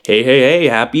Hey,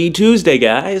 happy Tuesday,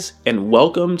 guys, and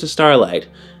welcome to Starlight.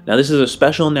 Now, this is a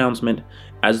special announcement.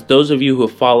 As those of you who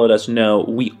have followed us know,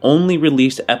 we only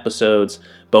release episodes,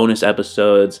 bonus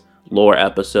episodes, lore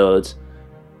episodes,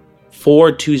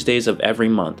 4 Tuesdays of every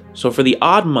month. So for the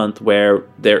odd month where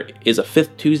there is a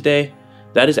 5th Tuesday,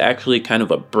 that is actually kind of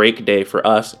a break day for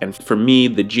us and for me,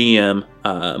 the GM,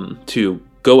 to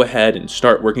go ahead and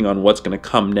start working on what's going to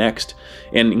come next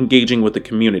and engaging with the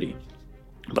community.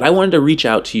 But I wanted to reach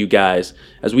out to you guys,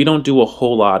 as we don't do a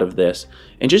whole lot of this,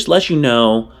 and just let you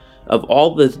know of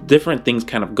all the different things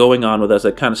kind of going on with us,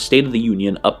 a kind of State of the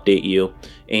Union update you.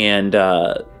 And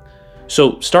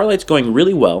so Starlight's going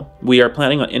really well. We are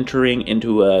planning on entering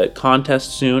into a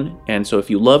contest soon, and so if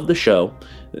you love the show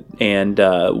and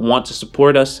want to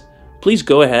support us, please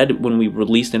go ahead when we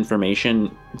release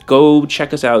information. Go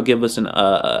check us out, give us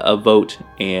a vote,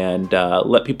 and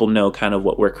let people know kind of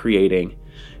what we're creating.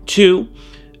 2,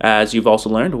 as you've also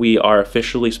learned, we are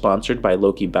officially sponsored by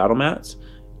Loki Battle Mats.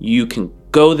 You can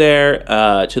go there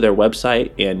to their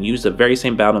website and use the very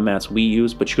same battle mats we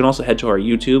use, but you can also head to our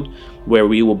YouTube, where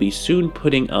we will be soon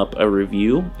putting up a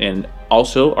review, and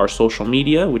also our social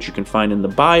media, which you can find in the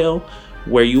bio,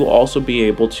 where you will also be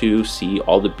able to see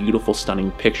all the beautiful, stunning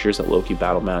pictures that Loki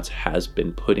Battle Mats has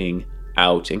been putting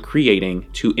out and creating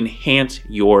to enhance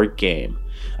your game.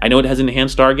 I know it has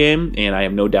enhanced our game, and I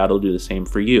have no doubt it'll do the same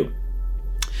for you.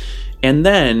 And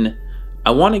then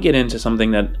I want to get into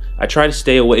something that I try to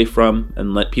stay away from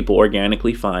and let people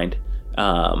organically find.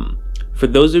 For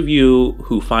those of you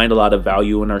who find a lot of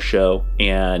value in our show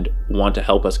and want to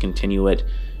help us continue it,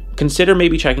 consider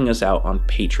maybe checking us out on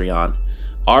Patreon.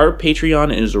 Our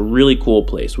Patreon is a really cool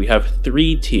place. We have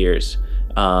 3 tiers,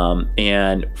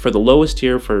 and for the lowest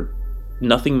tier, for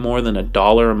nothing more than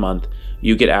 $1 a month,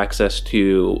 you get access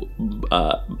to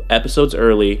episodes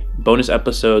early, bonus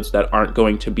episodes that aren't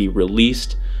going to be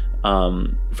released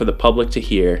for the public to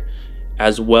hear,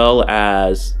 as well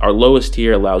as our lowest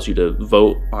tier allows you to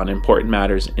vote on important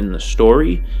matters in the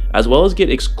story, as well as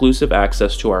get exclusive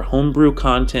access to our homebrew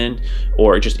content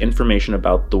or just information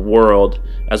about the world,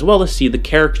 as well as see the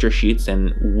character sheets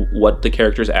and what the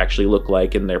characters actually look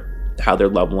like and how they're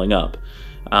leveling up.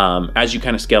 As you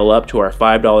kind of scale up to our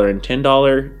 $5 and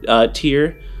 $10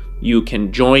 tier, you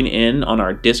can join in on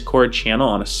our Discord channel,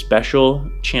 on a special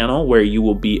channel where you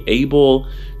will be able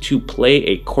to play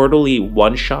a quarterly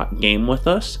one-shot game with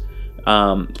us.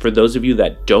 For those of you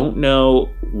that don't know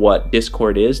what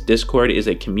Discord is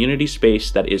a community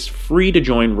space that is free to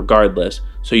join regardless.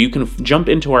 So you can jump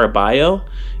into our bio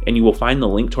and you will find the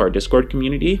link to our Discord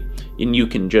community, and you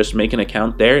can just make an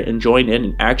account there and join in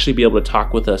and actually be able to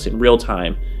talk with us in real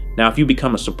time. Now, if you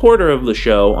become a supporter of the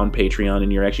show on Patreon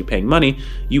and you're actually paying money,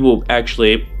 you will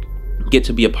actually get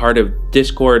to be a part of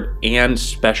Discord and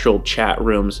special chat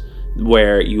rooms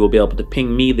where you will be able to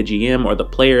ping me, the GM, or the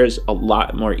players a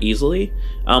lot more easily.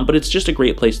 But it's just a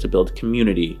great place to build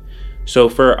community. So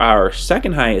for our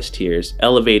second highest tiers,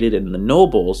 Elevated and the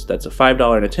Nobles, that's a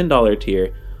 $5 and a $10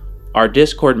 tier, our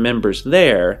Discord members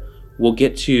there will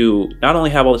get to not only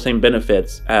have all the same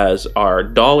benefits as our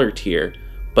dollar tier,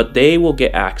 but they will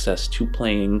get access to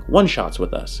playing one-shots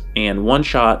with us. And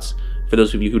one-shots, for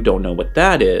those of you who don't know what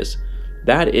that is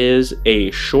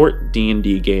a short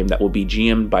D&D game that will be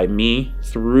GM'd by me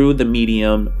through the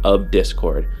medium of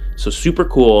Discord. So super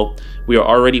cool. We are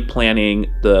already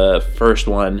planning the first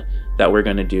one that we're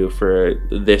going to do for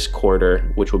this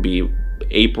quarter, which will be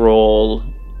April,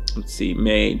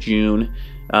 May, June.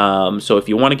 So if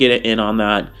you want to get in on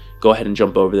that, go ahead and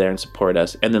jump over there and support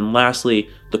us. And then lastly,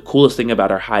 the coolest thing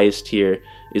about our highest tier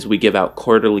is we give out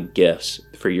quarterly gifts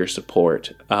for your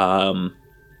support.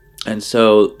 And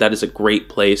so that is a great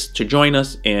place to join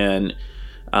us and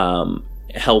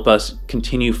help us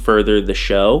continue further the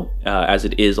show, as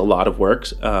it is a lot of work.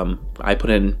 I put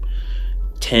in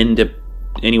 10 to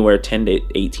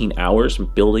 18 hours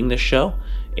building this show.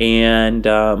 And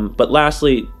but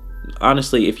lastly,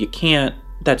 honestly, if you can't,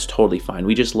 that's totally fine.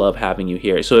 We just love having you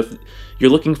here. So if you're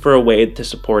looking for a way to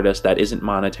support us that isn't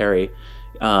monetary,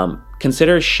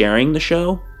 consider sharing the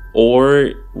show,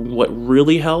 or what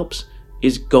really helps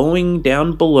is going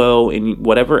down below in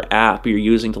whatever app you're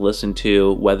using to listen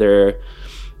to,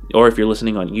 or if you're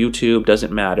listening on YouTube,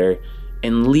 doesn't matter,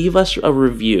 and leave us a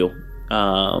review.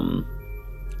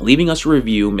 Leaving us a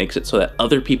review makes it so that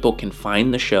other people can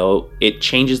find the show. It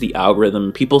changes the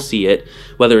algorithm. People see it,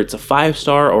 whether it's a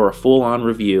 5-star or a full-on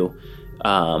review.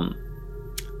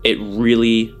 It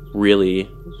really, really,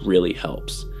 really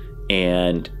helps.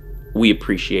 And we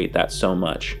appreciate that so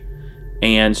much.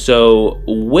 And so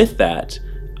with that,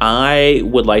 I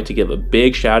would like to give a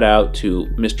big shout out to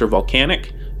Mr.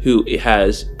 Volcanic, who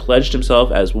has pledged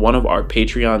himself as one of our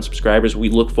Patreon subscribers. We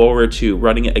look forward to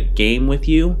running a game with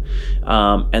you.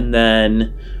 And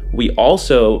then we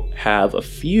also have a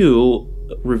few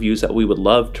reviews that we would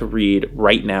love to read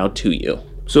right now to you.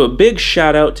 So a big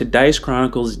shout out to Dice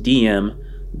Chronicles DM.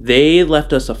 They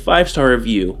left us a 5-star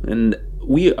review, and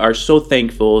we are so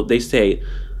thankful. They say,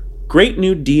 great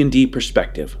new D&D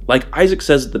perspective. Like Isaac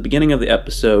says at the beginning of the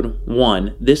episode,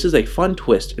 1, this is a fun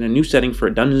twist in a new setting for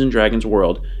a Dungeons & Dragons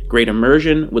world. Great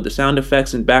immersion with the sound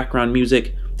effects and background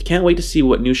music. Can't wait to see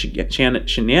what new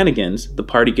shenanigans the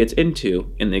party gets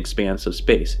into in the expanse of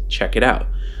space. Check it out.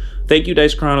 Thank you,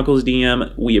 Dice Chronicles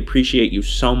DM. We appreciate you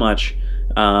so much.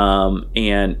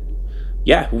 And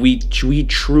yeah, we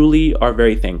truly are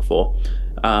very thankful.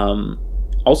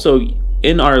 Also,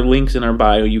 in our links in our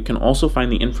bio, you can also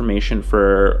find the information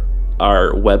for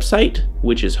our website,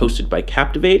 which is hosted by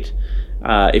Captivate.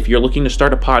 If you're looking to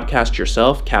start a podcast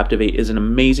yourself, Captivate is an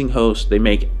amazing host. They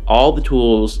make all the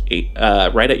tools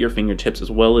right at your fingertips,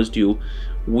 as well as do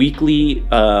weekly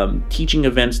teaching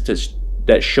events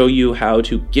that show you how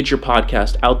to get your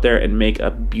podcast out there and make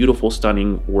a beautiful,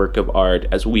 stunning work of art,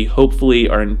 as we hopefully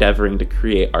are endeavoring to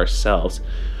create ourselves.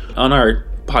 On our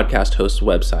podcast host's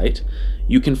website,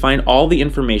 you can find all the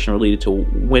information related to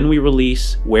when we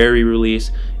release, where we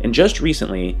release, and just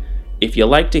recently, if you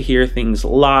like to hear things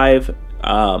live,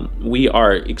 we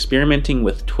are experimenting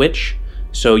with Twitch,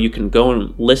 so you can go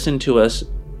and listen to us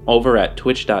over at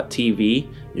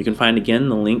twitch.tv. You can find, again,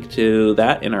 the link to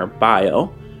that in our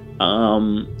bio.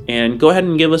 And go ahead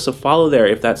and give us a follow there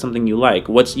if that's something you like.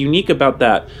 What's unique about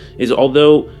that is,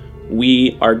 although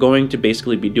we are going to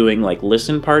basically be doing like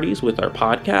listen parties with our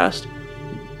podcast,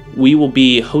 we will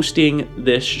be hosting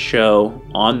this show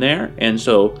on there, and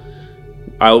so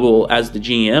I will, as the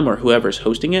GM or whoever's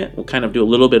hosting it, we'll kind of do a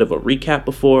little bit of a recap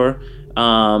before,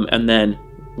 and then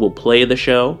we'll play the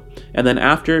show, and then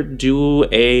after do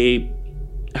a,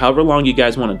 however long you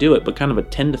guys want to do it, but kind of a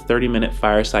 10 to 30 minute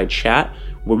fireside chat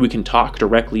where we can talk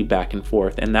directly back and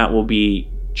forth, and that will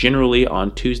be generally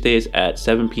on Tuesdays at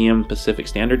 7 p.m. Pacific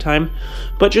Standard Time.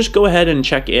 But just go ahead and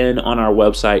check in on our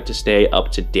website to stay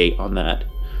up to date on that.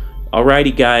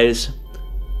 Alrighty, guys,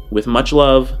 with much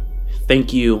love,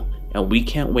 thank you, and we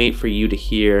can't wait for you to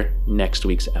hear next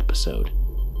week's episode.